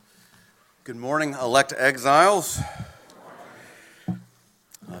Good morning, elect exiles.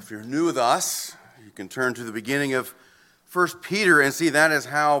 If you're new with us, you can turn to the beginning of 1 Peter and see that is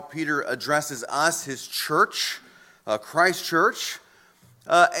how Peter addresses us, his church, Christ Church.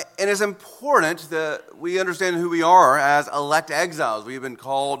 And it's important that we understand who we are as elect exiles. We've been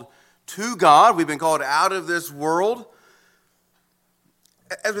called to God. We've been called out of this world.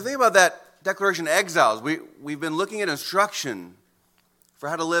 As we think about that declaration, exiles, we've been looking at instruction for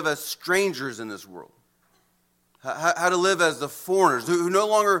how to live as strangers in this world, how to live as the foreigners who no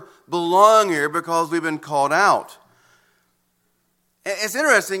longer belong here because we've been called out. And it's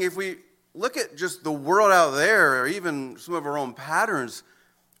interesting, if we look at just the world out there, or even some of our own patterns,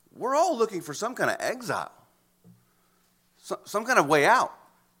 we're all looking for some kind of exile, some kind of way out,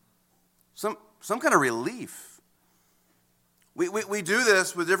 some kind of relief. We do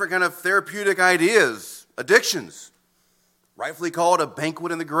this with different kind of therapeutic ideas, addictions, rightfully called a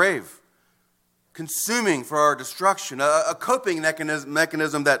banquet in the grave, consuming for our destruction, a coping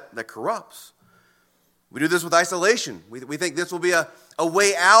mechanism that corrupts. We do this with isolation. We think this will be a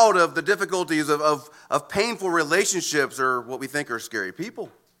way out of the difficulties of painful relationships or what we think are scary people.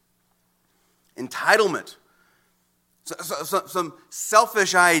 Entitlement, some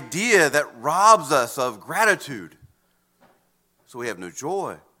selfish idea that robs us of gratitude, so we have no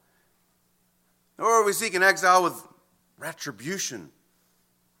joy. Or we seek an exile with retribution,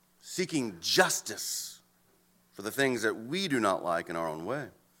 seeking justice for the things that we do not like in our own way.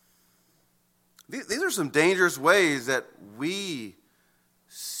 These are some dangerous ways that we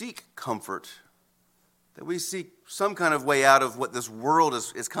seek comfort, that we seek some kind of way out of what this world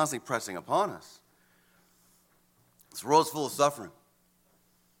is constantly pressing upon us. This world is full of suffering.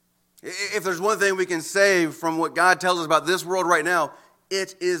 If there's one thing we can say from what God tells us about this world right now,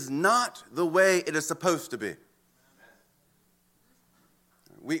 it is not the way it is supposed to be.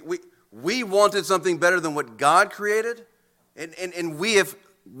 We wanted something better than what God created, and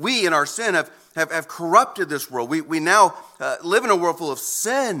we in our sin have corrupted this world. We now live in a world full of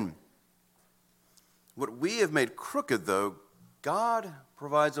sin. What we have made crooked, though, God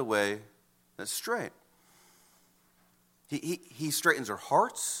provides a way that's straight. He straightens our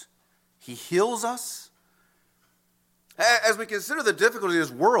hearts. He heals us. As we consider the difficulty of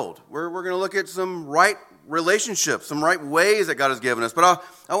this world, we're going to look at some right relationships, some right ways that God has given us. But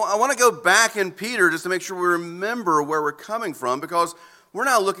I want to go back in Peter just to make sure we remember where we're coming from, because we're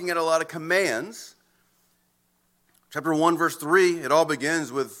now looking at a lot of commands. Chapter 1, verse 3, it all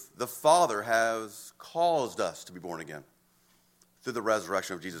begins with the Father has caused us to be born again through the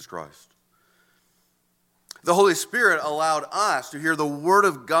resurrection of Jesus Christ. The Holy Spirit allowed us to hear the Word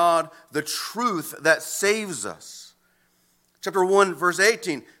of God, the truth that saves us. Chapter 1, verse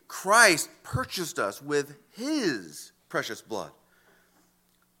 18, Christ purchased us with His precious blood.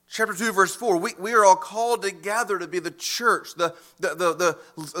 Chapter 2, verse 4, we are all called together to be the church, the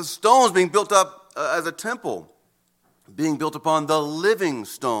stones being built up as a temple, being built upon the living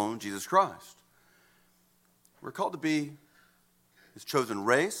stone, Jesus Christ. We're called to be His chosen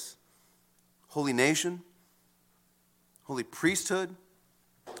race, holy nation, holy priesthood,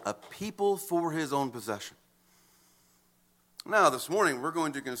 a people for His own possession. Now, this morning, we're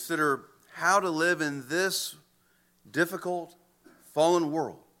going to consider how to live in this difficult, fallen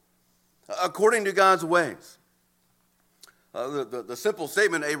world according to God's ways. The simple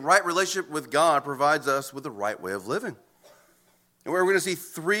statement, a right relationship with God provides us with the right way of living. And we're going to see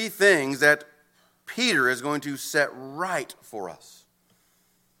three things that Peter is going to set right for us.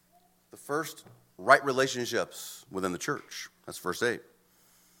 The first, right relationships within the church. That's verse 8.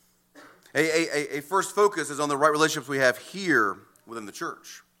 A first focus is on the right relationships we have here within the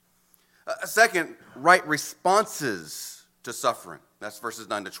church. A second, right responses to suffering. That's verses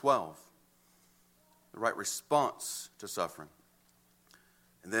 9 to 12. The right response to suffering.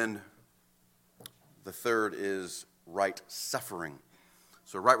 And then the third is right suffering.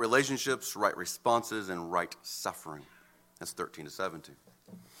 So right relationships, right responses, and right suffering. That's 13 to 17.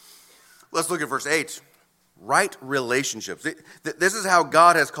 Let's look at verse 8. Right relationships. This is how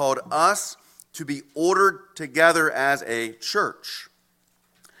God has called us to be ordered together as a church.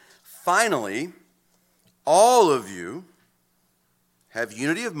 Finally, all of you have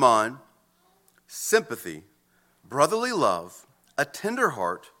unity of mind, sympathy, brotherly love, a tender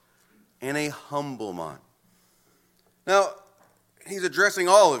heart, and a humble mind. Now, he's addressing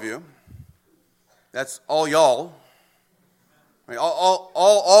all of you. That's all y'all.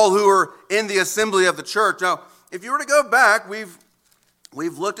 All who are in the assembly of the church. Now, if you were to go back, we've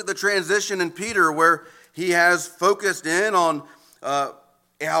looked at the transition in Peter where he has focused in on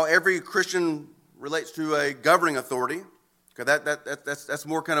how every Christian relates to a governing authority, Okay, that's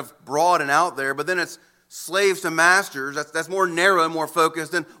more kind of broad and out there, but then it's slaves to masters. That's more narrow and more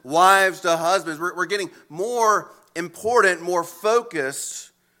focused. And wives to husbands. We're getting more important, more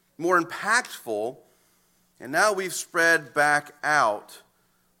focused, more impactful. And now we've spread back out,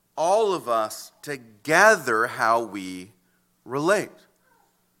 all of us together, how we relate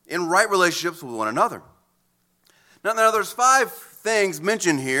in right relationships with one another. Now there's 5 things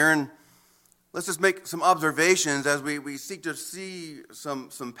mentioned here, and let's just make some observations as we seek to see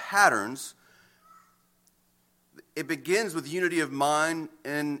some patterns. It begins with unity of mind,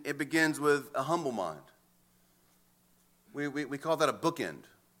 and it begins with a humble mind. We call that a bookend.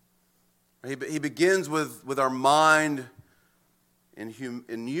 He begins with our mind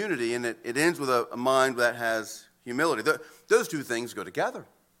in unity, and it ends with a mind that has humility. Those 2 things go together.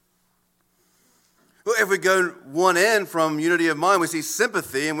 If we go one end from unity of mind, we see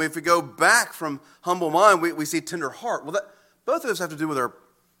sympathy, and if we go back from humble mind, we see tender heart. Well, both of those have to do with our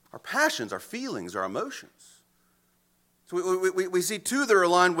passions, our feelings, our emotions. So we see 2 that are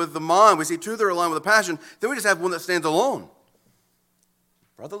aligned with the mind, we see 2 that are aligned with the passion, then we just have one that stands alone.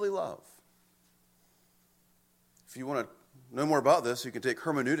 Brotherly love. If you want to know more about this, you can take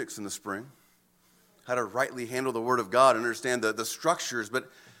hermeneutics in the spring, how to rightly handle the Word of God and understand the structures, but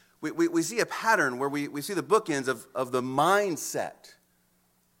we see a pattern where we see the bookends of the mindset.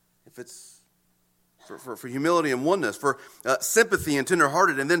 If it's for humility and oneness, for sympathy and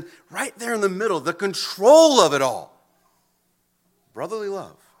tenderhearted, and then right there in the middle, the control of it all. Brotherly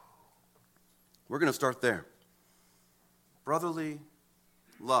love. We're going to start there. Brotherly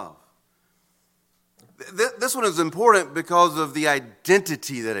love. This one is important because of the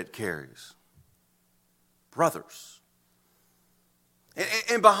identity that it carries. Brothers.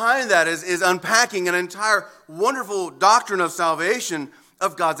 And behind that is unpacking an entire wonderful doctrine of salvation,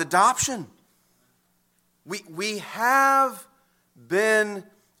 of God's adoption. We have been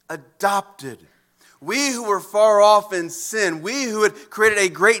adopted. We who were far off in sin, we who had created a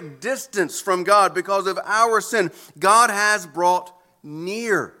great distance from God because of our sin, God has brought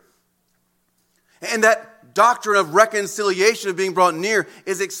near. And that doctrine of reconciliation, of being brought near,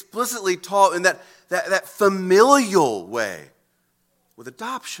 is explicitly taught in that familial way with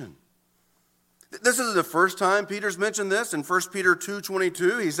adoption. This isn't the first time Peter's mentioned this. In 1 Peter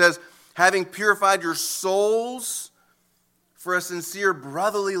 2:22, he says, having purified your souls for a sincere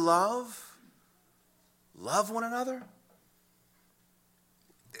brotherly love, love one another.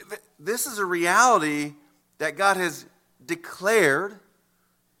 This is a reality that God has declared,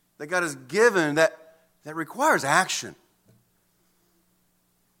 that God has given, that requires action.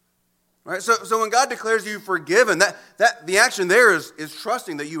 Right? So when God declares you forgiven, that the action there is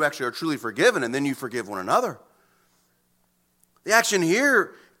trusting that you actually are truly forgiven, and then you forgive one another. The action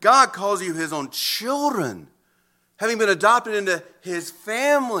here, God calls you His own children, having been adopted into His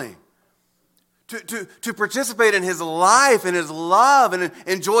family, to participate in His life and His love and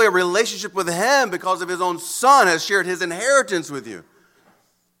enjoy a relationship with Him because of His own Son has shared His inheritance with you.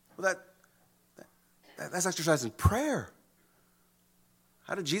 Well, that's exercise in prayer.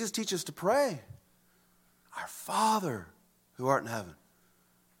 How did Jesus teach us to pray? Our Father who art in heaven.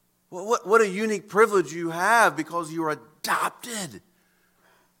 What a unique privilege you have because you are adopted.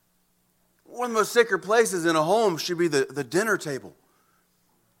 One of the most sacred places in a home should be the dinner table,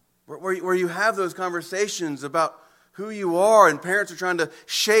 where you have those conversations about who you are, and parents are trying to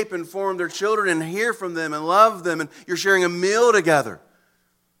shape and form their children and hear from them and love them, and you're sharing a meal together.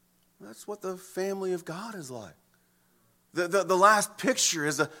 That's what the family of God is like. The last picture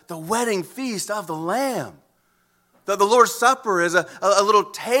is the wedding feast of the Lamb. The Lord's Supper is a little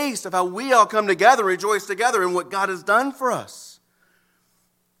taste of how we all come together, rejoice together in what God has done for us.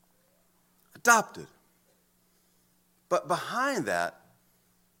 Adopted. But behind that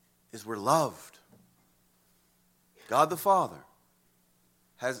is we're loved. God the Father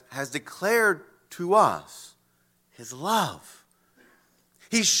has declared to us His love.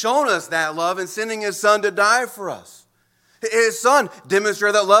 He's shown us that love in sending His Son to die for us. His Son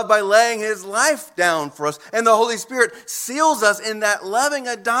demonstrated that love by laying His life down for us. And the Holy Spirit seals us in that loving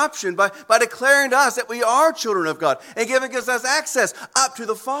adoption by declaring to us that we are children of God and giving us access up to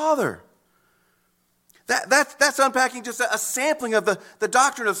the Father. That's unpacking just a sampling of the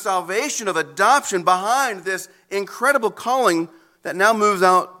doctrine of salvation, of adoption behind this incredible calling that now moves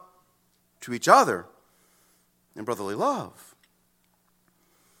out to each other in brotherly love.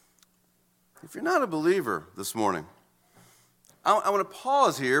 If you're not a believer this morning, I want to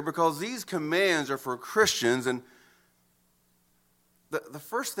pause here because these commands are for Christians, and the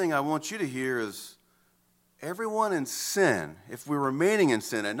first thing I want you to hear is everyone in sin, if we're remaining in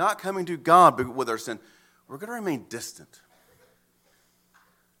sin and not coming to God with our sin, we're going to remain distant.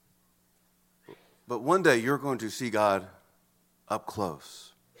 But one day you're going to see God up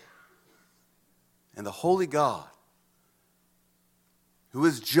close. And the holy God, who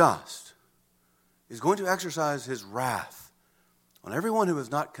is just, is going to exercise his wrath on everyone who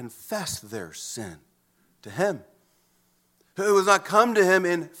has not confessed their sin to him, who has not come to him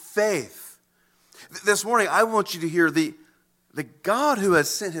in faith. This morning, I want you to hear the God who has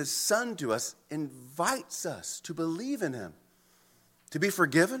sent his Son to us invites us to believe in him, to be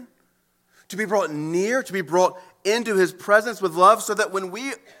forgiven, to be brought near, to be brought into his presence with love, so that when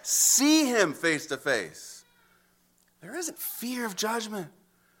we see him face to face, there isn't fear of judgment.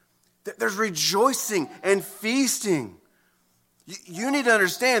 There's rejoicing and feasting. You need to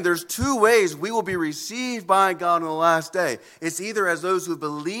understand there's two ways we will be received by God on the last day. It's either as those who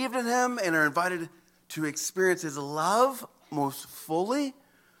believed in him and are invited to experience his love most fully,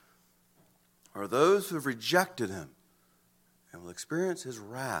 or those who have rejected him and will experience his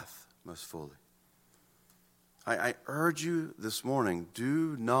wrath most fully. I urge you this morning,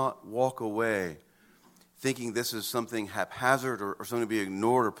 do not walk away thinking this is something haphazard or something to be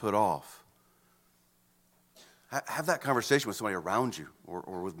ignored or put off. Have that conversation with somebody around you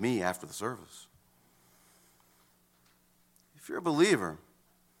or with me after the service. If you're a believer,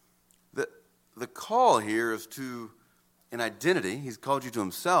 the call here is to an identity. He's called you to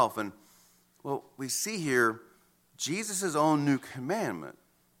himself. And, well, we see here Jesus' own new commandment.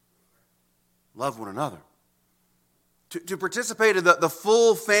 Love one another. To participate in the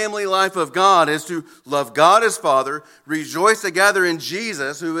full family life of God is to love God as Father, rejoice together in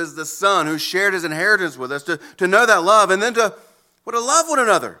Jesus, who is the Son, who shared his inheritance with us, to know that love, and then to love one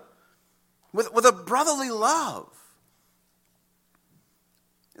another with a brotherly love.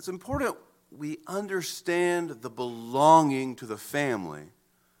 It's important we understand the belonging to the family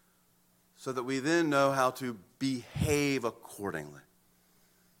so that we then know how to behave accordingly.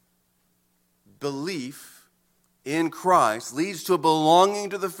 Belief in Christ leads to a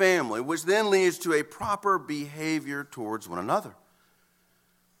belonging to the family, which then leads to a proper behavior towards one another.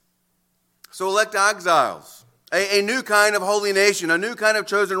 So elect exiles, a new kind of holy nation, a new kind of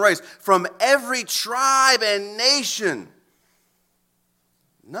chosen race from every tribe and nation.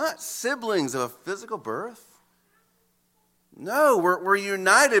 Not siblings of a physical birth. No, we're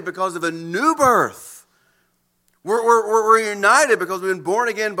united because of a new birth. We're united because we've been born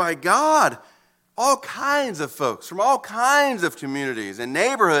again by God. All kinds of folks from all kinds of communities and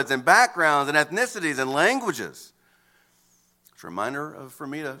neighborhoods and backgrounds and ethnicities and languages. It's a reminder for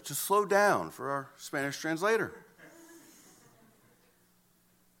me to slow down for our Spanish translator.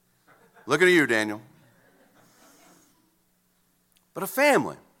 Looking at you, Daniel. But a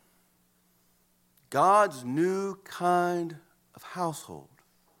family. God's new kind of household.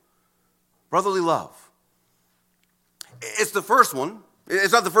 Brotherly love. It's the first one.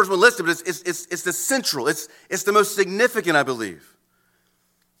 It's not the first one listed, but it's the central. It's the most significant, I believe.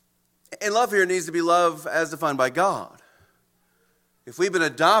 And love here needs to be love as defined by God. If we've been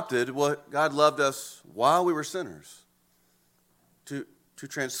adopted, well, God loved us while we were sinners. To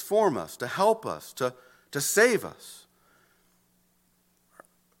transform us, to help us, to save us.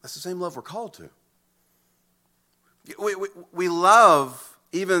 That's the same love we're called to. We love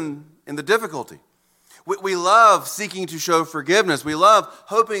even in the difficulty. We love seeking to show forgiveness. We love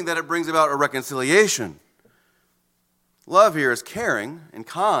hoping that it brings about a reconciliation. Love here is caring and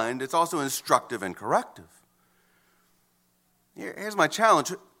kind. It's also instructive and corrective. Here's my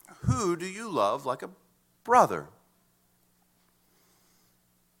challenge. Who do you love like a brother?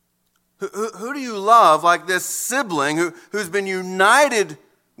 Who do you love like this sibling who's been united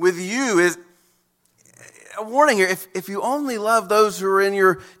with you? Is a warning here, if you only love those who are in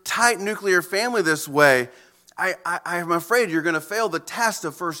your tight nuclear family this way, I'm afraid you're going to fail the test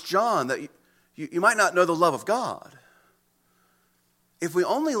of 1 John, that you might not know the love of God. If we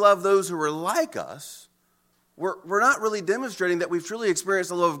only love those who are like us, we're not really demonstrating that we've truly experienced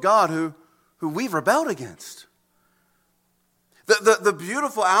the love of God who we've rebelled against. The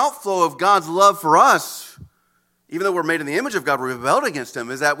beautiful outflow of God's love for us, even though we're made in the image of God, we rebelled against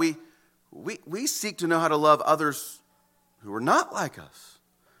him, is that we seek to know how to love others who are not like us.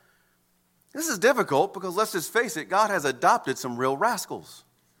 This is difficult because, let's just face it, God has adopted some real rascals.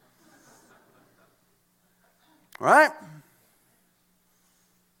 Right?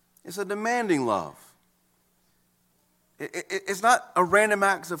 It's a demanding love. It's not a random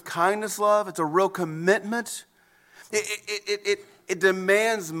act of kindness love. It's a real commitment. It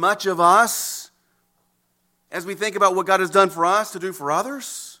demands much of us as we think about what God has done for us to do for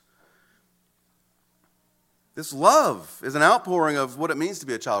others. This love is an outpouring of what it means to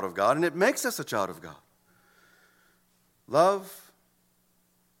be a child of God, and it makes us a child of God. Love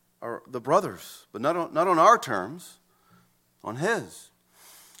the brothers, but not on our terms, on his.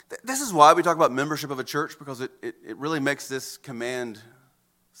 This is why we talk about membership of a church, because it really makes this command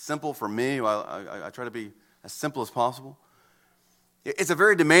simple for me. I try to be as simple as possible. It's a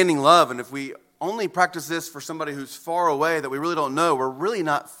very demanding love, and if we only practice this for somebody who's far away that we really don't know, we're really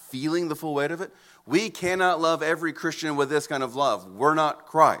not feeling the full weight of it. We cannot love every Christian with this kind of love. We're not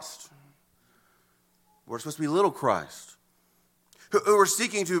Christ. We're supposed to be little Christ, who are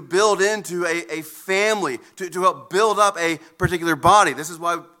seeking to build into a family, to help build up a particular body. This is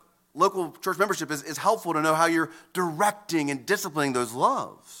why local church membership is helpful to know how you're directing and disciplining those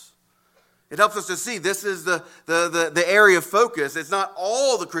loves. It helps us to see this is the area of focus. It's not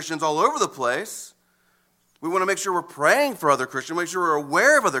all the Christians all over the place. We want to make sure we're praying for other Christians, make sure we're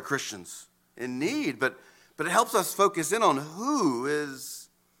aware of other Christians in need, but it helps us focus in on who is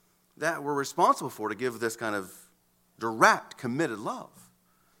that we're responsible for to give this kind of direct, committed love.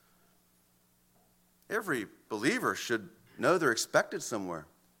 Every believer should know they're expected somewhere.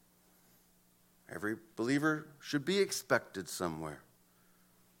 Every believer should be expected somewhere.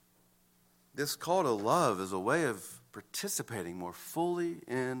 This call to love is a way of participating more fully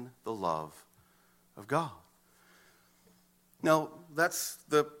in the love of God. Now, that's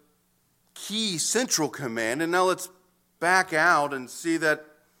the key central command, and now let's back out and see that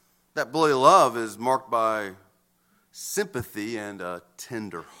boy love is marked by sympathy and a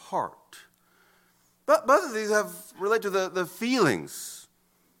tender heart. But both of these relate to the feelings.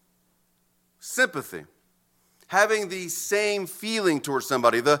 Sympathy. Having the same feeling towards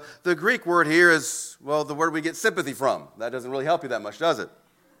somebody. The Greek word here is, well, the word we get sympathy from. That doesn't really help you that much, does it?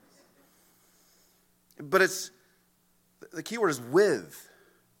 But the key word is with.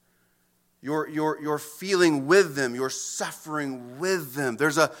 You're feeling with them. You're suffering with them.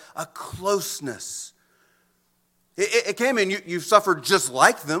 There's a closeness. It came in, you've suffered just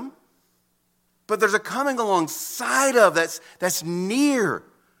like them. But there's a coming alongside of that's near.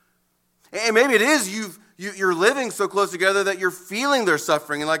 And maybe it is you're living so close together that you're feeling their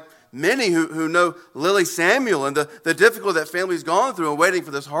suffering. And like many who know Lily Samuel and the difficulty that family's gone through and waiting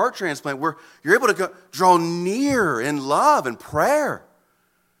for this heart transplant, where you're able to draw near in love and prayer.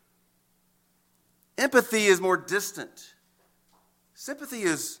 Empathy is more distant. Sympathy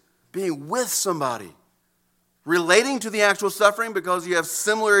is being with somebody, relating to the actual suffering because you have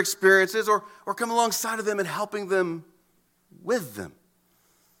similar experiences, or come alongside of them and helping them with them.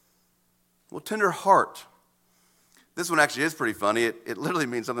 Well, tender heart. This one actually is pretty funny. It literally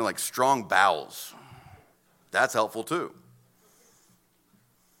means something like strong bowels. That's helpful too.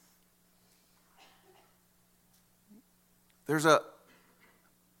 There's an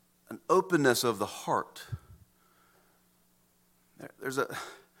openness of the heart. There's a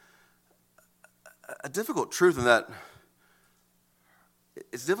difficult truth in that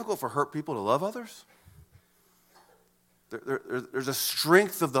it's difficult for hurt people to love others. There's a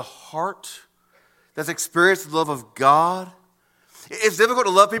strength of the heart that's experienced the love of God. It's difficult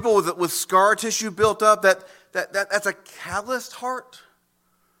to love people with scar tissue built up. That's a calloused heart.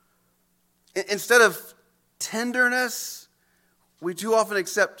 Instead of tenderness, we too often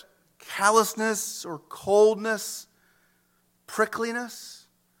accept callousness or coldness, prickliness.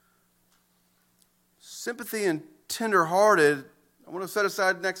 Sympathy and tender-hearted, I want to set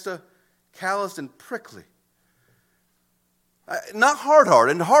aside next to calloused and prickly. Not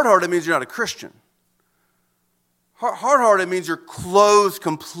hard-hearted. And hard-hearted means you're not a Christian. Hard-hearted means you're closed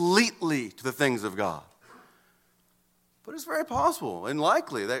completely to the things of God. But it's very possible and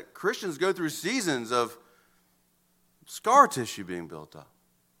likely that Christians go through seasons of scar tissue being built up,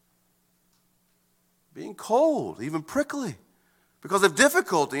 being cold, even prickly, because of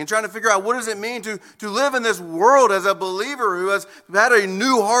difficulty and trying to figure out what does it mean to live in this world as a believer who has had a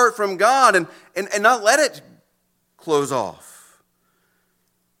new heart from God and not let it close off.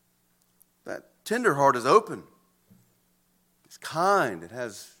 That tender heart is open. It's kind. It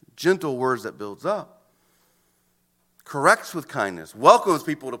has gentle words that builds up. Corrects with kindness. Welcomes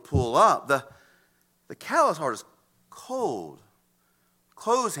people to pull up. The callous heart is cold,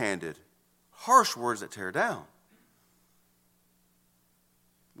 close-handed, harsh words that tear down.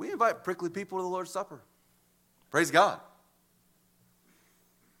 We invite prickly people to the Lord's Supper. Praise God.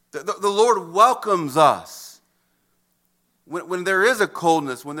 The Lord welcomes us. When there is a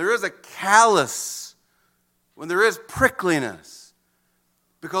coldness, when there is a callous, when there is prickliness,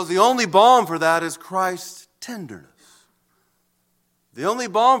 because the only balm for that is Christ's tenderness. The only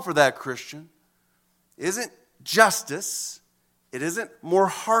balm for that, Christian, isn't justice. It isn't more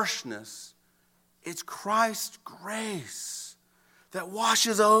harshness. It's Christ's grace that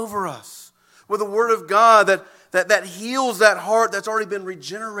washes over us with the Word of God that heals that heart that's already been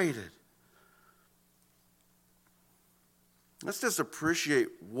regenerated. Let's just appreciate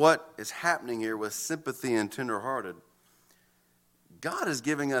what is happening here with sympathy and tenderhearted. God is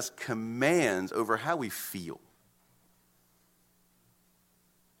giving us commands over how we feel.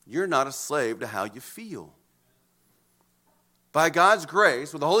 You're not a slave to how you feel. By God's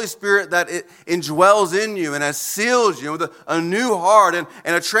grace, with the Holy Spirit that it indwells in you and has sealed you with a new heart and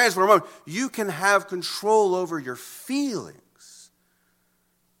a transformed mind, you can have control over your feelings.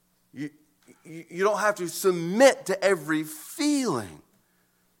 You don't have to submit to every feeling.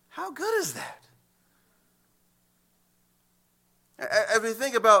 How good is that? As we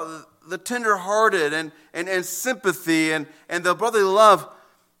think about the tender-hearted and sympathy and the brotherly love,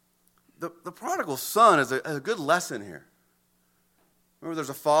 the prodigal son is a good lesson here. Remember,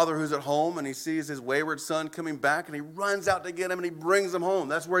 there's a father who's at home and he sees his wayward son coming back and he runs out to get him and he brings him home.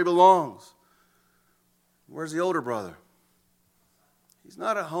 That's where he belongs. Where's the older brother? He's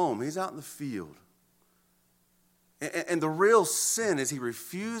not at home. He's out in the field. And the real sin is he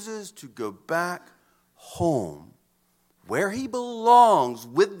refuses to go back home where he belongs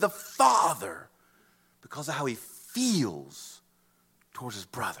with the father because of how he feels towards his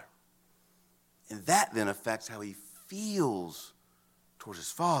brother. And that then affects how he feels towards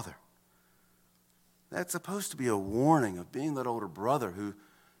his father. That's supposed to be a warning of being that older brother who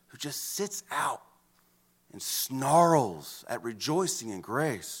just sits out and snarls at rejoicing in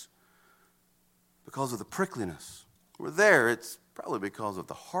grace because of the prickliness. We're there, it's probably because of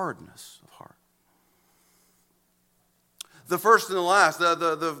the hardness of heart. The first and the last,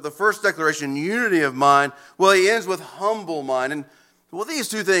 the first declaration, unity of mind, well, he ends with humble mind. And well, these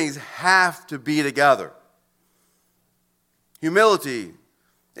two things have to be together. Humility,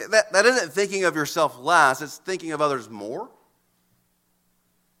 that isn't thinking of yourself less, it's thinking of others more.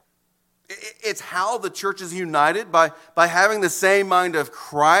 It's how the church is united, by having the same mind of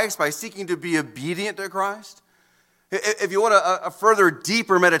Christ, by seeking to be obedient to Christ. If you want a further,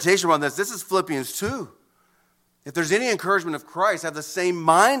 deeper meditation on this is Philippians 2. If there's any encouragement of Christ, have the same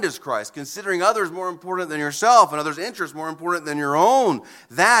mind as Christ, considering others more important than yourself and others' interests more important than your own.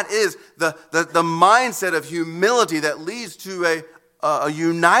 That is the mindset of humility that leads to a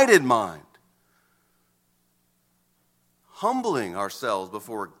united mind. Humbling ourselves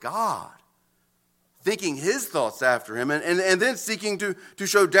before God, thinking his thoughts after him, and then seeking to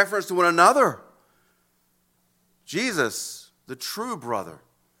show deference to one another. Jesus, the true brother,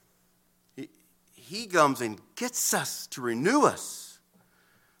 he comes and gets us to renew us.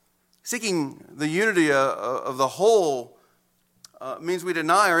 Seeking the unity of the whole means we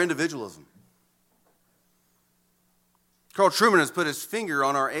deny our individualism. Carl Trueman has put his finger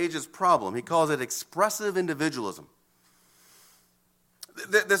on our age's problem. He calls it expressive individualism.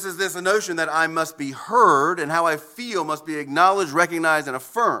 This is this notion that I must be heard and how I feel must be acknowledged, recognized, and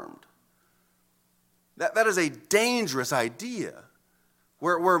affirmed. That is a dangerous idea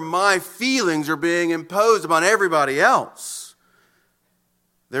where my feelings are being imposed upon everybody else.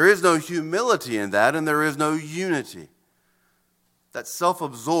 There is no humility in that, and there is no unity. That's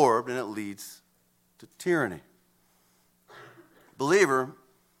self-absorbed, and it leads to tyranny. Believer,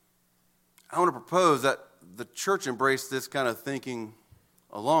 I want to propose that the church embraced this kind of thinking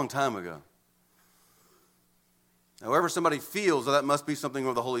a long time ago. However somebody feels, that must be something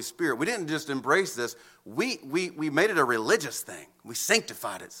of the Holy Spirit. We didn't just embrace this. We made it a religious thing. We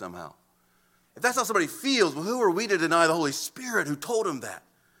sanctified it somehow. If that's how somebody feels, well, who are we to deny the Holy Spirit who told him that?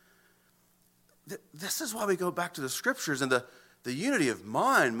 This is why we go back to the Scriptures, and the unity of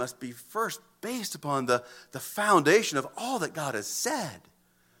mind must be first based upon the foundation of all that God has said.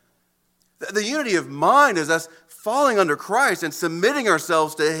 The unity of mind is us falling under Christ and submitting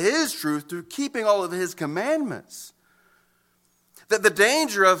ourselves to his truth through keeping all of his commandments. That the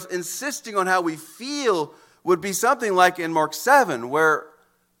danger of insisting on how we feel would be something like in Mark 7, where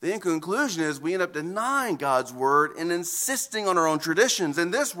the end conclusion is we end up denying God's word and insisting on our own traditions. In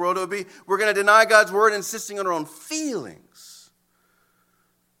this world, it would be we're going to deny God's word, insisting on our own feelings.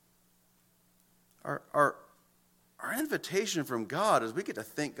 Our invitation from God is we get to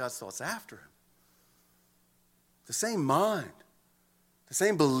think God's thoughts after him. The same mind, the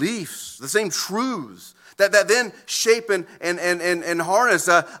same beliefs, the same truths that then shape and harness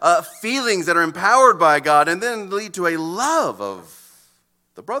feelings that are empowered by God and then lead to a love of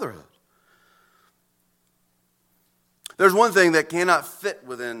the brotherhood. There's one thing that cannot fit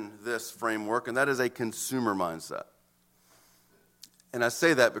within this framework, and that is a consumer mindset. And I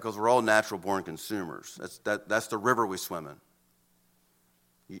say that because we're all natural-born consumers. That's the river we swim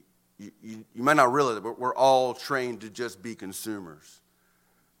in. You might not realize it, but we're all trained to just be consumers.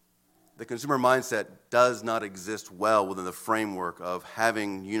 the consumer mindset does not exist well within the framework of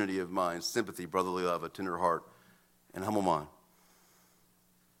having unity of mind, sympathy, brotherly love, a tender heart, and humble mind.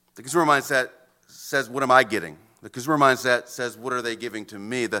 The consumer mindset says, what am I getting? The consumer mindset says, what are they giving to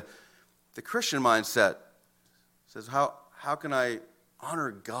me? The Christian mindset says, how can I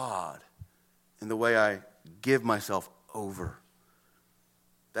honor God in the way I give myself over?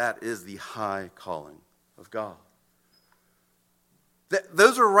 That is the high calling of God.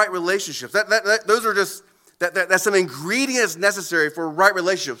 Those are right relationships. Those are just, that's some ingredients necessary for right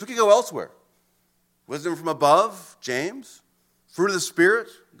relationships. We could go elsewhere. Wisdom from above, James. Fruit of the Spirit,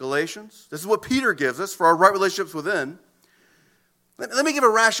 Galatians. This is what Peter gives us for our right relationships within. Let me give a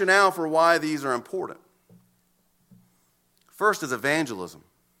rationale for why these are important. First is evangelism.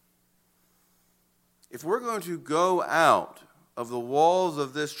 If we're going to go out of the walls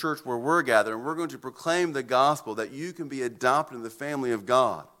of this church where we're gathered, and we're going to proclaim the gospel that you can be adopted in the family of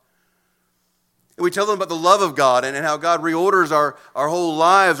God, and we tell them about the love of God and how God reorders our whole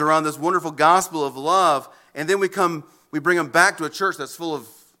lives around this wonderful gospel of love, and then we bring them back to a church that's full of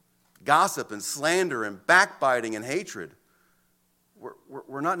gossip and slander and backbiting and hatred,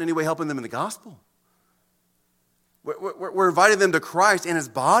 we're not in any way helping them in the gospel. We're inviting them to Christ and his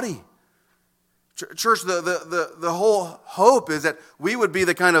body. Church, the whole hope is that we would be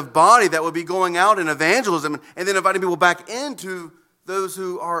the kind of body that would be going out in evangelism and then inviting people back into those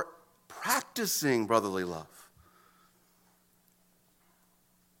who are practicing brotherly love.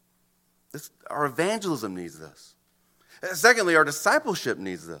 Our evangelism needs this. Secondly, our discipleship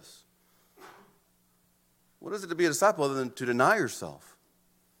needs this. What is it to be a disciple other than to deny yourself,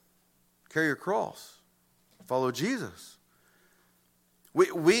 carry your cross, follow Jesus?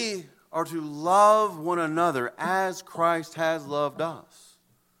 We are to love one another as Christ has loved us.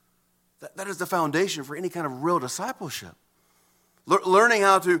 That is the foundation for any kind of real discipleship. Learning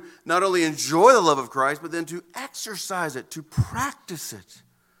how to not only enjoy the love of Christ, but then to exercise it, to practice it.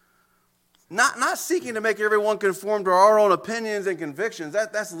 Not seeking to make everyone conform to our own opinions and convictions.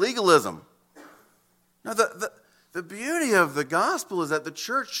 That's legalism. Now, the beauty of the gospel is that the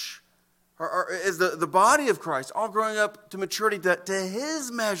church is the body of Christ, all growing up to maturity to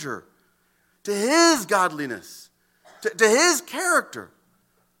his measure, to his godliness, to his character,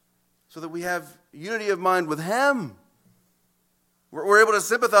 so that we have unity of mind with him. We're able to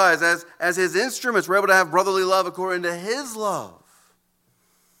sympathize as his instruments. We're able to have brotherly love according to his love.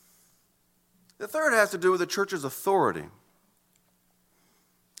 The third has to do with the church's authority.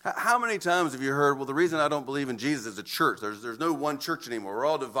 How many times have you heard, well, the reason I don't believe in Jesus is a church. There's no one church anymore. We're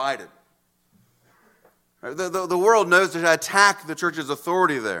all divided. The world knows to attack the church's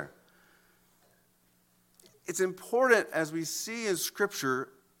authority there. It's important, as we see in Scripture,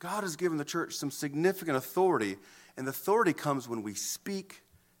 God has given the church some significant authority, and the authority comes when we speak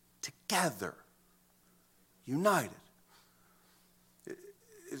together, united.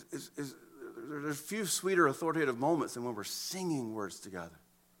 There's few sweeter authoritative moments than when we're singing words together.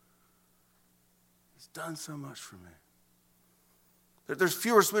 He's done so much for me. There's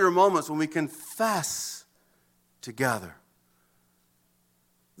fewer sweeter moments when we confess together.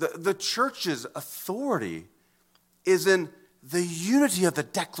 The church's authority is in the unity of the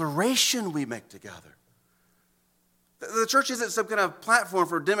declaration we make together. The church isn't some kind of platform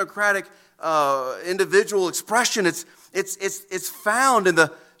for democratic individual expression. It's found in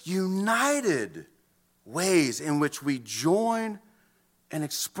the united ways in which we join and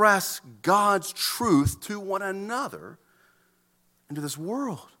express God's truth to one another and to this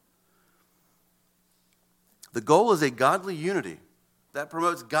world. The goal is a godly unity that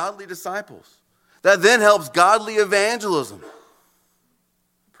promotes godly disciples, that then helps godly evangelism.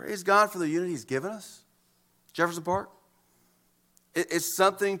 Praise God for the unity he's given us. Jefferson Park. It's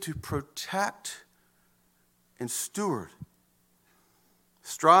something to protect and steward.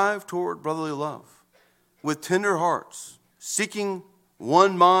 Strive toward brotherly love with tender hearts, seeking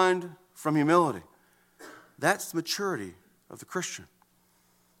one mind from humility. That's the maturity of the Christian.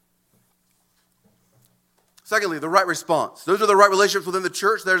 Secondly, the right response. Those are the right relationships within the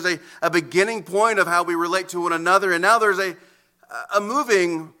church. There's a beginning point of how we relate to one another, and now there's a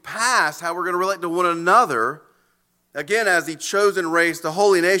moving past how we're going to relate to one another, again, as the chosen race, the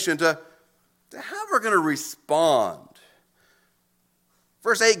holy nation, to how we're going to respond.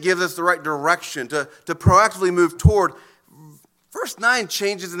 Verse 8 gives us the right direction to proactively move toward. Verse 9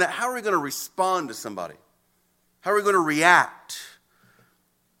 changes in that how are we going to respond to somebody? How are we going to react?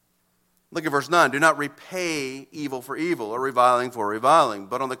 Look at verse 9. Do not repay evil for evil or reviling for reviling,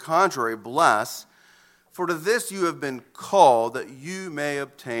 but on the contrary, bless, for to this you have been called that you may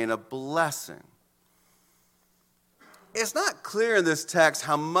obtain a blessing. It's not clear in this text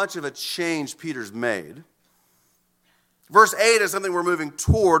how much of a change Peter's made. Verse 8 is something we're moving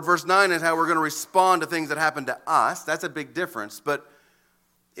toward. Verse 9 is how we're going to respond to things that happen to us. That's a big difference. But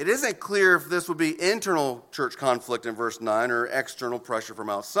it isn't clear if this would be internal church conflict in verse 9 or external pressure from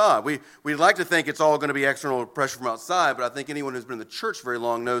outside. We'd like to think it's all going to be external pressure from outside, but I think anyone who's been in the church very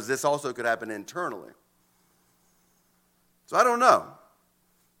long knows this also could happen internally. So I don't know.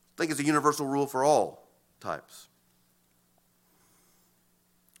 I think it's a universal rule for all types.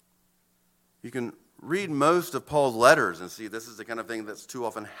 You can read most of Paul's letters and see this is the kind of thing that's too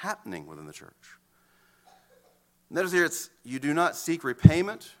often happening within the church. Notice here it's, you do not seek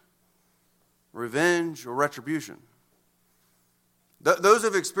repayment, revenge, or retribution. Those who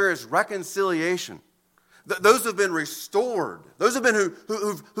have experienced reconciliation, those who have been restored, those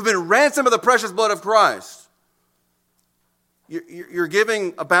who've been ransomed by the precious blood of Christ, you're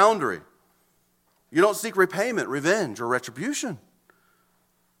giving a boundary. You don't seek repayment, revenge, or retribution.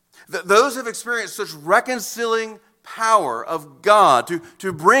 Those who have experienced such reconciling power of God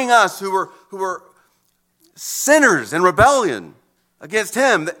to bring us who are sinners in rebellion against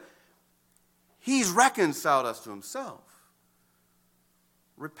Him, that He's reconciled us to Himself.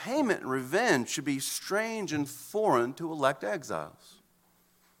 Repayment and revenge should be strange and foreign to elect exiles.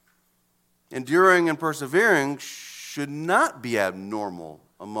 Enduring and persevering should not be abnormal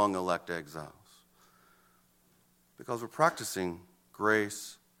among elect exiles, because we're practicing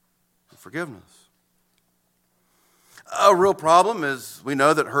grace and forgiveness. A real problem is we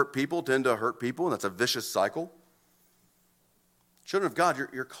know that hurt people tend to hurt people, and that's a vicious cycle. Children of God,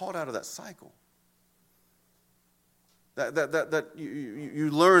 you're called out of that cycle. That you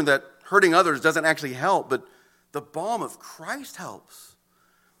learn that hurting others doesn't actually help, but the balm of Christ helps.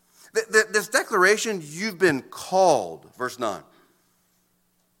 This declaration, you've been called, verse 9.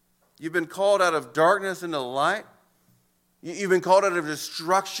 You've been called out of darkness into light. You've been called out of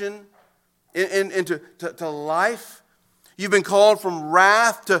destruction into life. You've been called from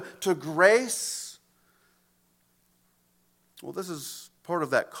wrath to grace. Well, this is part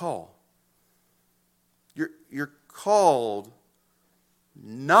of that call. You're called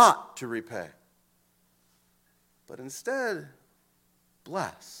not to repay, but instead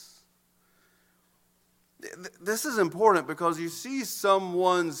bless. This is important because you see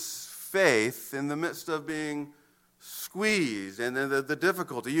someone's faith in the midst of being squeezed and the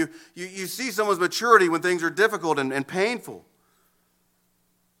difficulty. You see someone's maturity when things are difficult and painful.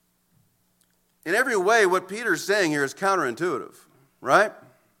 In every way, what Peter's saying here is counterintuitive, right?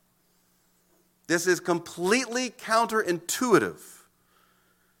 This is completely counterintuitive.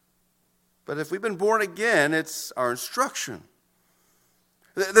 But if we've been born again, it's our instruction.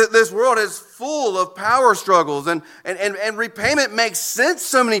 This world is full of power struggles, and repayment makes sense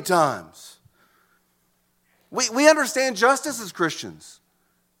so many times. We understand justice as Christians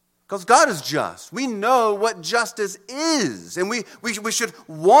because God is just. We know what justice is, and we should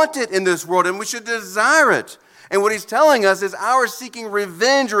want it in this world, and we should desire it. And what He's telling us is our seeking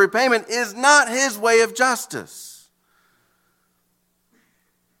revenge or repayment is not His way of justice.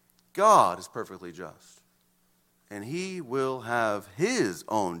 God is perfectly just, and He will have His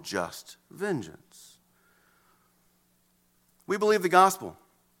own just vengeance. We believe the gospel.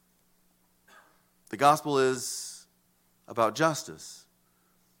 The gospel is about justice.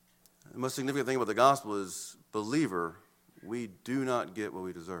 The most significant thing about the gospel is, believer, we do not get what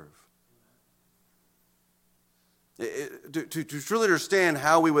we deserve. To truly understand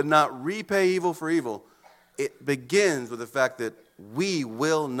how we would not repay evil for evil, it begins with the fact that we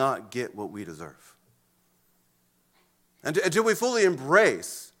will not get what we deserve. Until we fully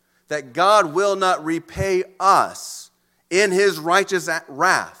embrace that God will not repay us in His righteous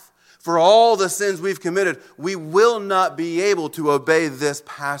wrath for all the sins we've committed, we will not be able to obey this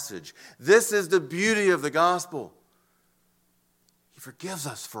passage. This is the beauty of the gospel. He forgives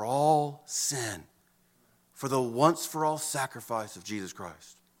us for all sin, for the once-for-all sacrifice of Jesus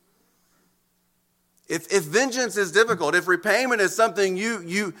Christ. If vengeance is difficult, if repayment is something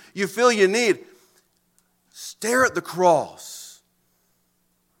you feel you need, stare at the cross,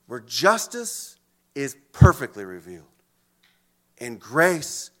 where justice is perfectly revealed, and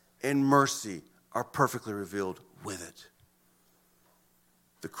grace and mercy are perfectly revealed with it.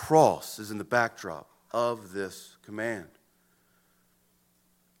 The cross is in the backdrop of this command.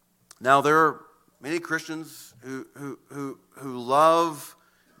 Now, there are many Christians who love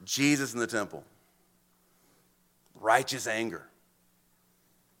Jesus in the temple. Righteous anger.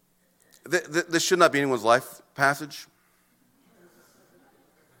 This should not be anyone's life passage.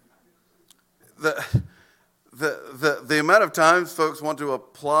 The amount of times folks want to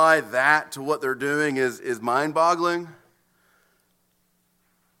apply that to what they're doing is mind-boggling.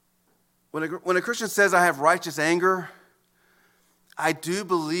 When a Christian says, I have righteous anger, I do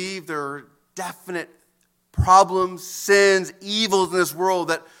believe there are definite problems, sins, evils in this world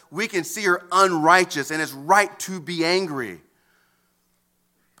that we can see are unrighteous, and it's right to be angry.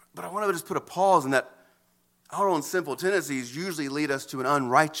 But I want to just put a pause in that our own sinful tendencies usually lead us to an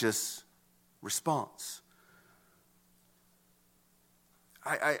unrighteous response.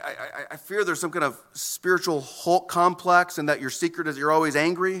 I fear there's some kind of spiritual Hulk complex and that your secret is you're always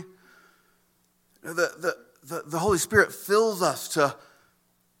angry. The Holy Spirit fills us to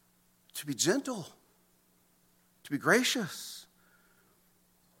be gentle, to be gracious.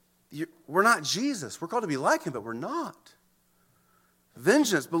 We're not Jesus. We're called to be like him, but we're not.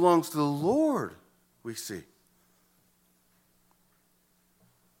 Vengeance belongs to the Lord, we see.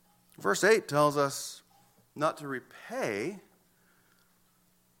 Verse 8 tells us not to repay,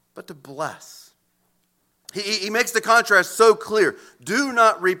 but to bless. He makes the contrast so clear. Do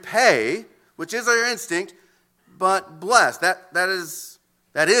not repay, which is our instinct, but bless. That is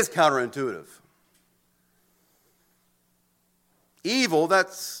counterintuitive. Evil,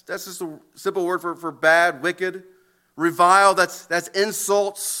 that's just a simple word for bad, wicked. Revile, that's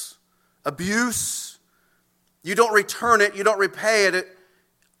insults, abuse. You don't return it, you don't repay it.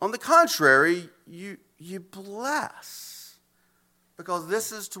 On the contrary, you bless. Because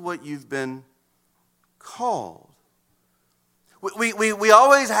this is to what you've been called. We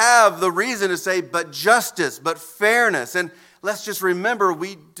always have the reason to say, but justice, but fairness. And let's just remember,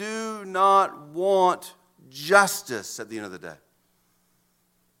 we do not want justice at the end of the day.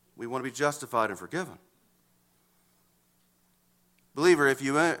 We want to be justified and forgiven. Believer, if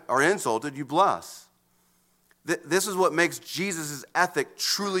you are insulted, you bless. This is what makes Jesus' ethic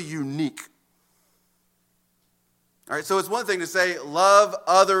truly unique. All right, so it's one thing to say, love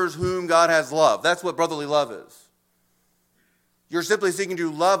others whom God has loved. That's what brotherly love is. You're simply seeking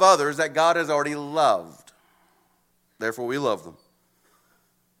to love others that God has already loved. Therefore, we love them.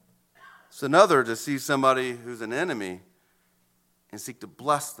 It's another to see somebody who's an enemy and seek to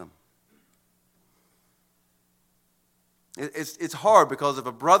bless them. It's hard because if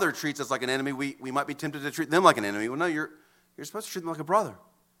a brother treats us like an enemy, we might be tempted to treat them like an enemy. Well, no, you're supposed to treat them like a brother.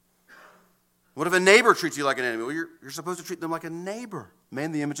 What if a neighbor treats you like an enemy? Well, you're supposed to treat them like a neighbor, made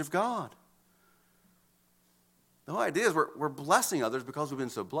in the image of God. The whole idea is we're blessing others because we've been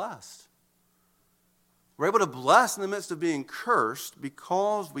so blessed. We're able to bless in the midst of being cursed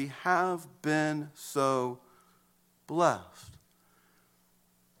because we have been so blessed.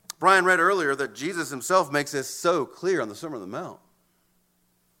 Brian read earlier that Jesus himself makes this so clear on the Sermon on the Mount.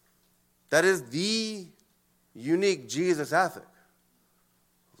 That is the unique Jesus ethic.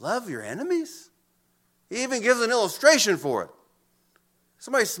 Love your enemies. He even gives an illustration for it.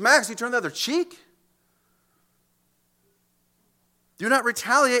 Somebody smacks you, turn the other cheek. Do not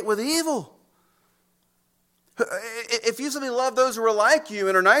retaliate with evil. If you simply love those who are like you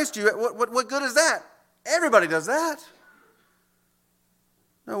and are nice to you, what good is that? Everybody does that.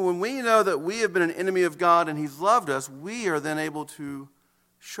 No, when we know that we have been an enemy of God and he's loved us, we are then able to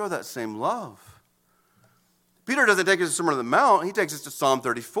show that same love. Peter doesn't take us to Sermon on the Mount. He takes us to Psalm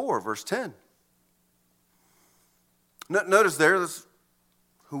 34, verse 10. Notice there, this,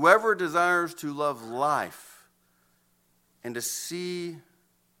 whoever desires to love life and to see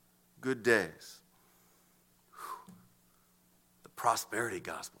good days. Whew. The prosperity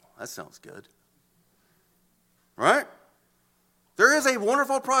gospel. That sounds good. Right? There is a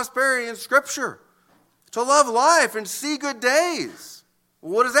wonderful prosperity in Scripture. To love life and see good days.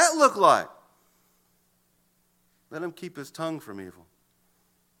 What does that look like? Let him keep his tongue from evil.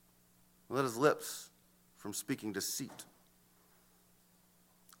 Let his lips from speaking deceit.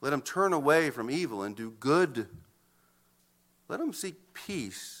 Let him turn away from evil and do good. Let him seek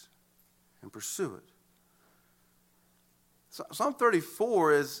peace and pursue it. Psalm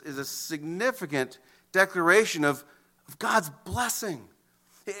 34 is a significant declaration of God's blessing.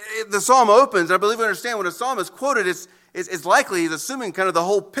 The psalm opens, and I believe we understand when a psalm is quoted, it's likely he's assuming kind of the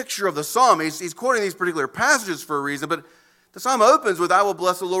whole picture of the psalm. He's quoting these particular passages for a reason, but the psalm opens with, I will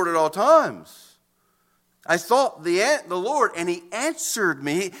bless the Lord at all times. I sought the Lord, and he answered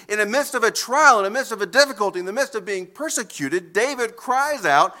me. In the midst of a trial, in the midst of a difficulty, in the midst of being persecuted, David cries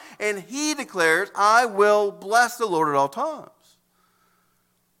out, and he declares, I will bless the Lord at all times.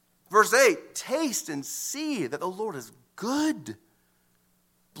 Verse 8, taste and see that the Lord is good.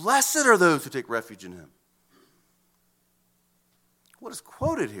 Blessed are those who take refuge in him. What is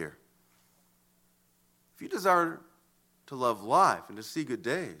quoted here? If you desire to love life and to see good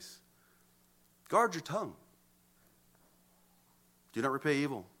days, guard your tongue. Do not repay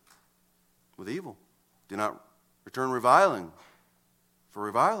evil with evil. Do not return reviling for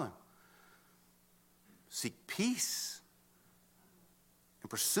reviling. seek peace and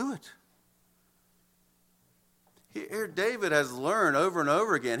pursue it. Here David has learned over and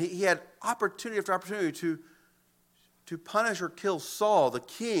over again. He had opportunity after opportunity to punish or kill Saul, the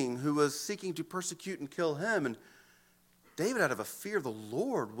king, who was seeking to persecute and kill him. And David, out of a fear of the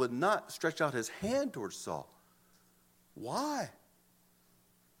Lord, would not stretch out his hand towards Saul. Why?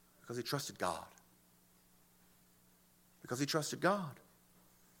 Because he trusted God. Because he trusted God.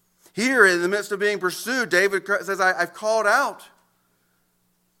 Here, in the midst of being pursued, David says, I've called out.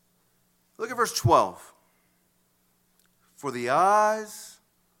 Look at verse 12. For the eyes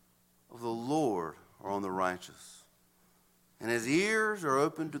of the Lord are on the righteous, and his ears are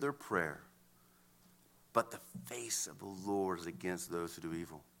open to their prayer. But the face of the Lord is against those who do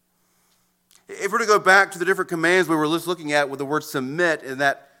evil. If we're to go back to the different commands we were just looking at with the word submit, and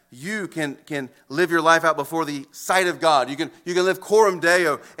that you can live your life out before the sight of God. You can live coram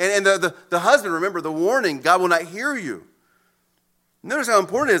Deo. And the husband, remember the warning, God will not hear you. Notice how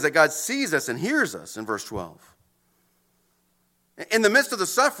important it is that God sees us and hears us in verse 12. In the midst of the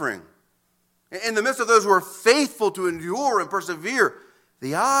suffering, in the midst of those who are faithful to endure and persevere,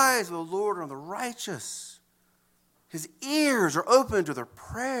 the eyes of the Lord are on the righteous. His ears are open to their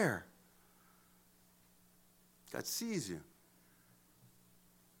prayer. God sees you.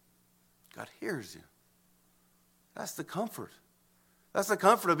 God hears you. That's the comfort. That's the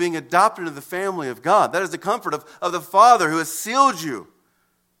comfort of being adopted into the family of God. That is the comfort of the Father who has sealed you.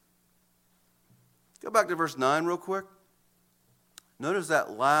 Go back to verse 9 real quick. Notice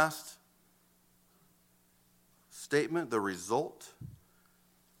that last statement, the result.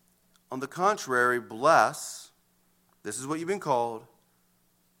 On the contrary, bless, this is what you've been called,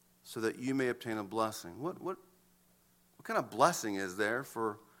 so that you may obtain a blessing. What kind of blessing is there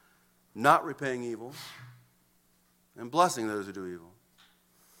for not repaying evil and blessing those who do evil?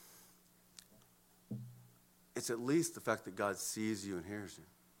 It's at least the fact that God sees you and hears you.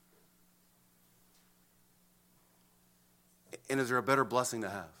 And is there a better blessing to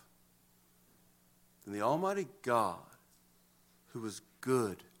have than the Almighty God who is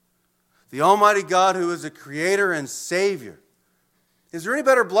good? The Almighty God who is a creator and Savior. Is there any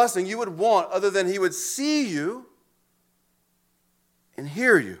better blessing you would want other than He would see you and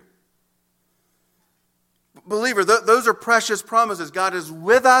hear you? Believer, those are precious promises. God is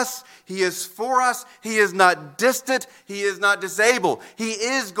with us. He is for us. He is not distant. He is not disabled. He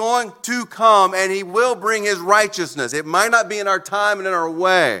is going to come, and He will bring His righteousness. It might not be in our time and in our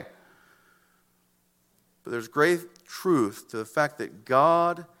way, but there's great truth to the fact that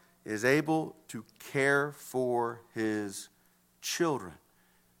God is able to care for His children.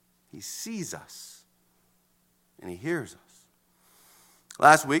 He sees us, and He hears us.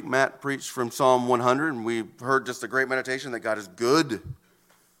 Last week, Matt preached from Psalm 100, and we heard just a great meditation that God is good.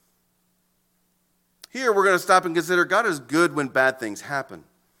 Here, we're going to stop and consider God is good when bad things happen.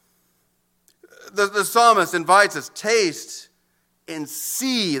 The psalmist invites us, taste and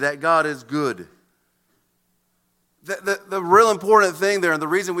see that God is good. The real important thing there, and the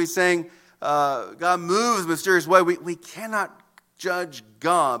reason we sang God moves in a mysterious way, we cannot judge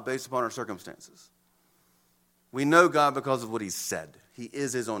God based upon our circumstances. We know God because of what He said. He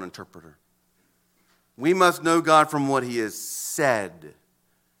is His own interpreter. We must know God from what He has said.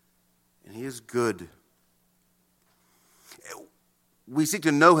 And He is good. We seek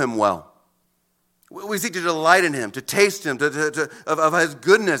to know Him well. We seek to delight in Him, to taste Him, of His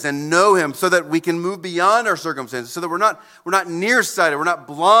goodness and know Him so that we can move beyond our circumstances, so that we're not nearsighted, we're not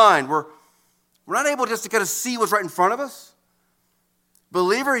blind, we're not able just to kind of see what's right in front of us.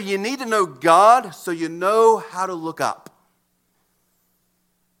 Believer, you need to know God so you know how to look up.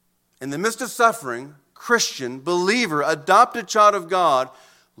 In the midst of suffering, Christian, believer, adopted child of God,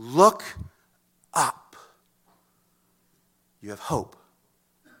 look up. You have hope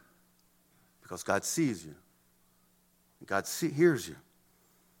because God sees you. God hears you.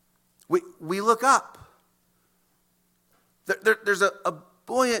 We look up. There's a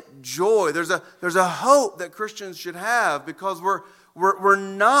buoyant joy. There's a hope that Christians should have because we're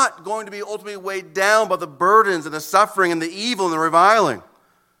not going to be ultimately weighed down by the burdens and the suffering and the evil and the reviling.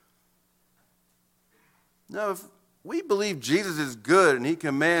 No, if we believe Jesus is good and He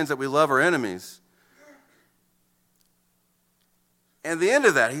commands that we love our enemies, and at the end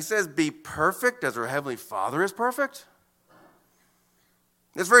of that, He says, be perfect as our Heavenly Father is perfect.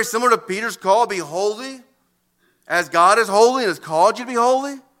 It's very similar to Peter's call, be holy as God is holy and has called you to be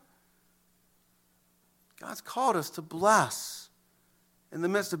holy. God's called us to bless in the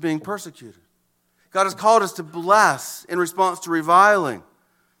midst of being persecuted. God has called us to bless in response to reviling.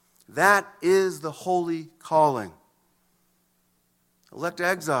 That is the holy calling. Elect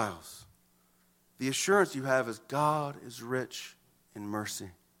exiles. the assurance you have is God is rich in mercy.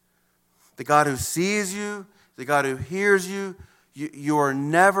 The God who sees you, the God who hears you, you are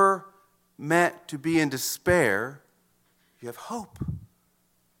never meant to be in despair. You have hope.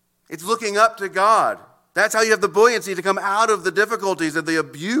 It's looking up to God. That's how you have the buoyancy to come out of the difficulties and the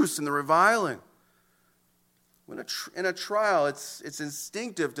abuse and the reviling. When in a trial, it's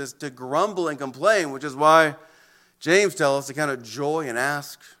instinctive to grumble and complain, which is why James tells us to count it joy and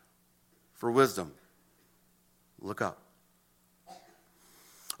ask for wisdom. Look up.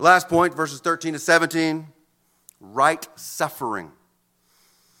 Last point, verses 13 to 17, right suffering.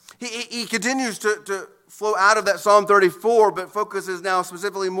 He continues to flow out of that Psalm 34, but focuses now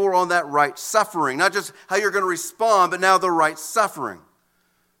specifically more on that right suffering. Not just how you're going to respond, but now the right suffering.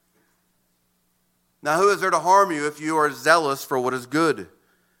 Now, who is there to harm you if you are zealous for what is good?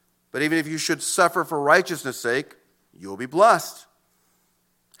 But even if you should suffer for righteousness' sake, you will be blessed.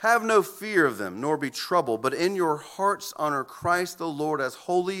 Have no fear of them, nor be troubled, but in your hearts honor Christ the Lord as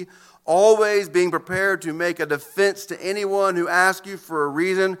holy, always being prepared to make a defense to anyone who asks you for a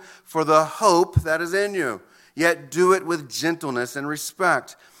reason for the hope that is in you. Yet do it with gentleness and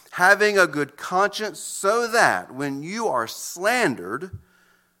respect, having a good conscience, so that when you are slandered,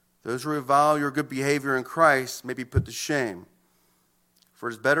 those who revile your good behavior in Christ may be put to shame. For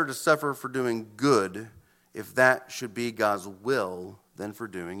it is better to suffer for doing good, if that should be God's will, than for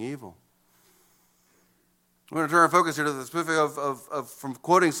doing evil. We're going to turn our focus here to the specific of from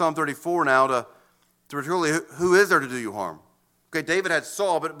quoting Psalm 34 now to really who is there to do you harm? Okay, David had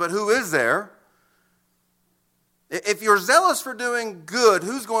Saul, but who is there? If you're zealous for doing good,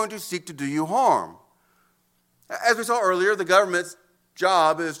 who's going to seek to do you harm? As we saw earlier, the government's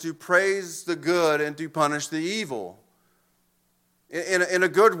job is to praise the good and to punish the evil. In a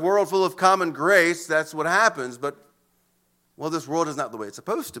good world full of common grace, that's what happens. But, well, this world is not the way it's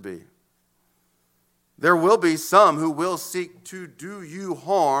supposed to be. There will be some who will seek to do you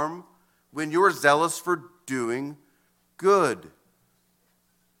harm when you're zealous for doing good.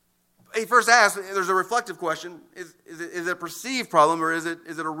 He first asks, there's a reflective question, is it a perceived problem or is it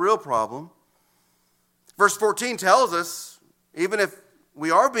a real problem? Verse 14 tells us, even if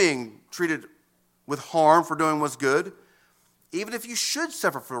we are being treated with harm for doing what's good, even if you should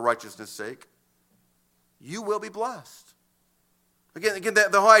suffer for righteousness' sake, you will be blessed. Again,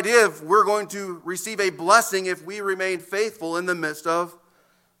 the whole idea of we're going to receive a blessing if we remain faithful in the midst of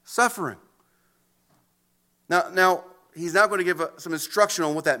suffering. Now he's now going to give some instruction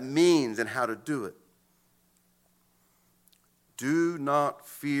on what that means and how to do it. Do not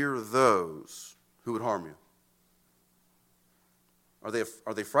fear those who would harm you.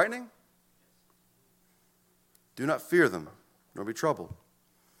 Are they frightening? Do not fear them, nor be troubled.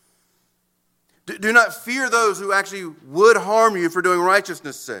 Do not fear those who actually would harm you for doing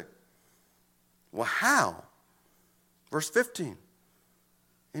righteousness' sake. Well, how? Verse 15.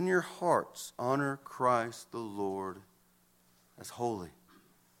 In your hearts, honor Christ the Lord as holy.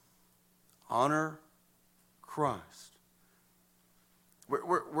 Honor Christ.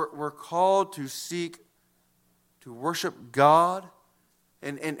 We're called to seek to worship God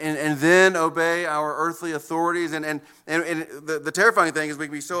and then obey our earthly authorities. And the terrifying thing is we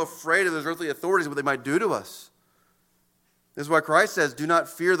can be so afraid of those earthly authorities, what they might do to us. This is why Christ says, do not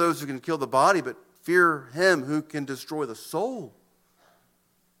fear those who can kill the body, but fear him who can destroy the soul.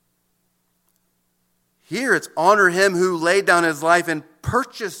 Here it's honor him who laid down his life and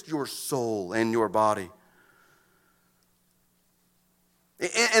purchased your soul and your body.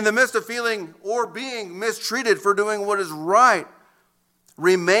 In the midst of feeling or being mistreated for doing what is right,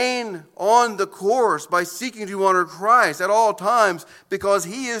 remain on the course by seeking to honor Christ at all times because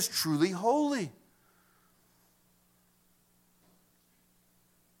he is truly holy.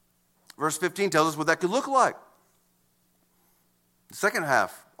 Verse 15 tells us what that could look like. The second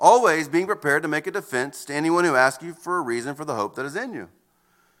half, always being prepared to make a defense to anyone who asks you for a reason for the hope that is in you.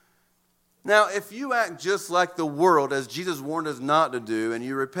 Now, if you act just like the world, as Jesus warned us not to do, and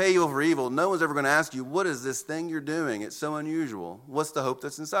you repay evil for evil, no one's ever going to ask you, what is this thing you're doing? It's so unusual. What's the hope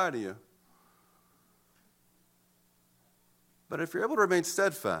that's inside of you? But if you're able to remain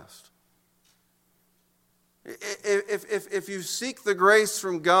steadfast, if you seek the grace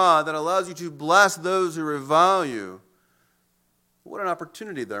from God that allows you to bless those who revile you, what an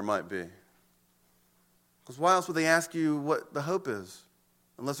opportunity there might be. Because why else would they ask you what the hope is?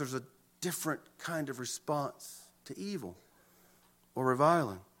 Unless there's a different kind of response to evil or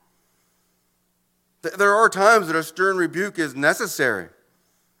reviling. There are times that a stern rebuke is necessary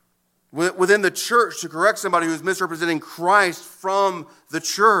within the church to correct somebody who is misrepresenting Christ from the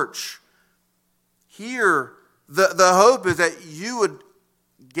church. Here, the hope is that you would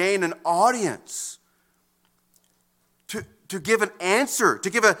gain an audience, to give an answer, to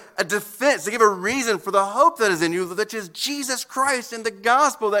give a defense, to give a reason for the hope that is in you, which is Jesus Christ and the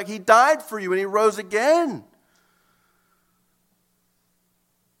gospel, that he died for you and he rose again.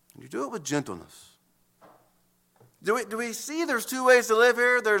 And you do it with gentleness. Do we see there's two ways to live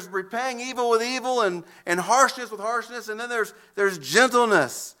here? There's repaying evil with evil and harshness with harshness, and then there's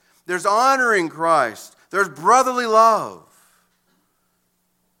gentleness. There's honoring Christ. There's brotherly love.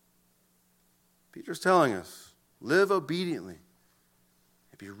 Peter's telling us, live obediently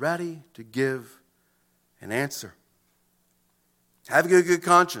and be ready to give an answer. Having a good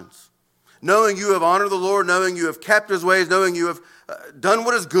conscience, knowing you have honored the Lord, knowing you have kept his ways, knowing you have done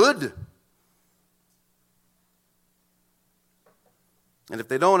what is good. And if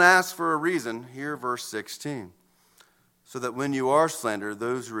they don't ask for a reason, hear verse 16. So that when you are slandered,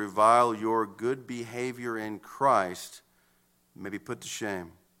 those who revile your good behavior in Christ may be put to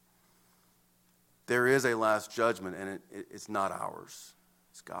shame. There is a last judgment, and it's not ours.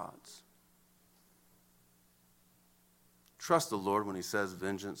 It's God's. Trust the Lord when he says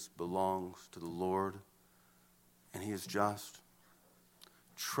vengeance belongs to the Lord, and he is just.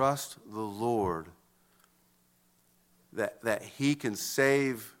 Trust the Lord that he can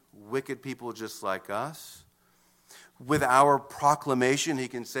save wicked people just like us. With our proclamation, he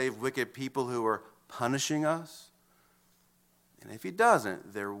can save wicked people who are punishing us. And if he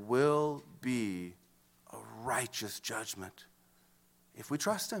doesn't, there will be a righteous judgment if we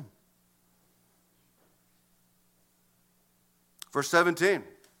trust him. Verse 17,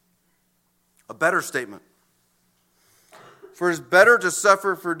 a better statement. For it is better to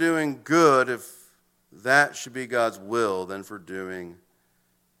suffer for doing good, if that should be God's will, than for doing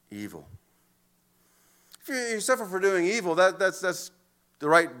evil. If you suffer for doing evil, that's the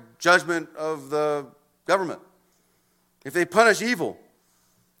right judgment of the government. If they punish evil.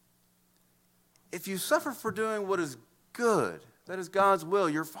 If you suffer for doing what is good, that is God's will,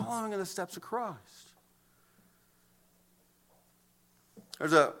 you're following in the steps of Christ.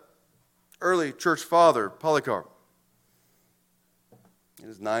 There's an early church father, Polycarp, in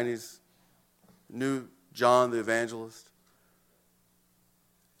his 90s, knew John the evangelist.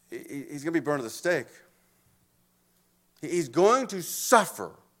 He's going to be burned at the stake. He's going to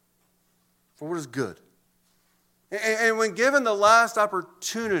suffer for what is good. And when given the last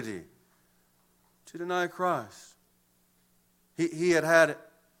opportunity to deny Christ, he had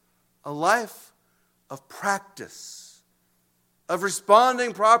a life of practice, of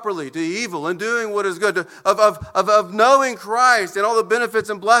responding properly to evil and doing what is good, of knowing Christ and all the benefits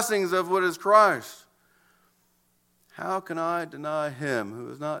and blessings of what is Christ. How can I deny him who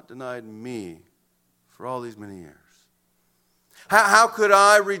has not denied me for all these many years? How could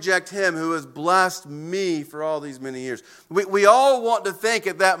I reject him who has blessed me for all these many years? We all want to think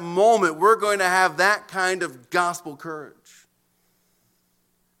at that moment we're going to have that kind of gospel courage.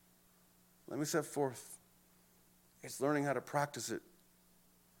 Let me set forth. It's learning how to practice it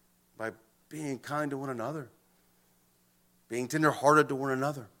by being kind to one another, being tenderhearted to one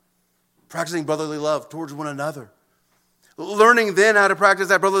another, practicing brotherly love towards one another, learning then how to practice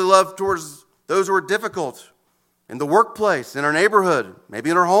that brotherly love towards those who are difficult, in the workplace, in our neighborhood, maybe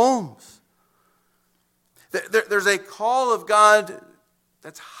in our homes. There's a call of God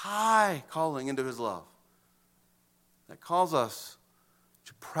that's high calling into his love, that calls us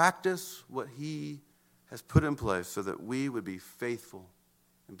to practice what he has put in place so that we would be faithful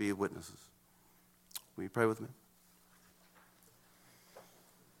and be witnesses. Will you pray with me?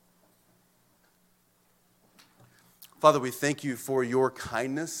 Father, we thank you for your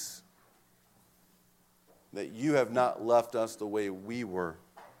kindness, that you have not left us the way we were,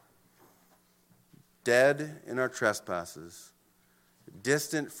 dead in our trespasses,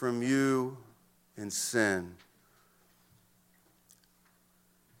 distant from you in sin,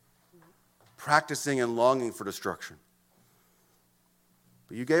 practicing and longing for destruction.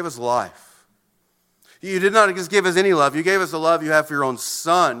 But you gave us life. You did not just give us any love. You gave us the love you have for your own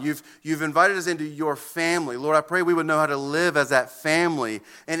Son. You've invited us into your family. Lord, I pray we would know how to live as that family.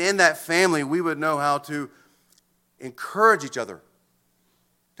 And in that family, we would know how to encourage each other,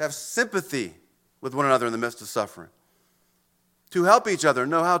 to have sympathy with one another in the midst of suffering, to help each other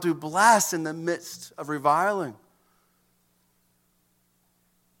know how to bless in the midst of reviling,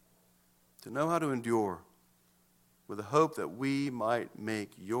 to know how to endure with the hope that we might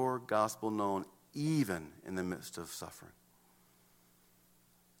make your gospel known even in the midst of suffering.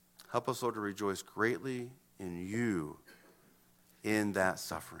 Help us, Lord, to rejoice greatly in you in that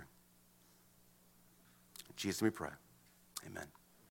suffering. In Jesus, we pray. Amen.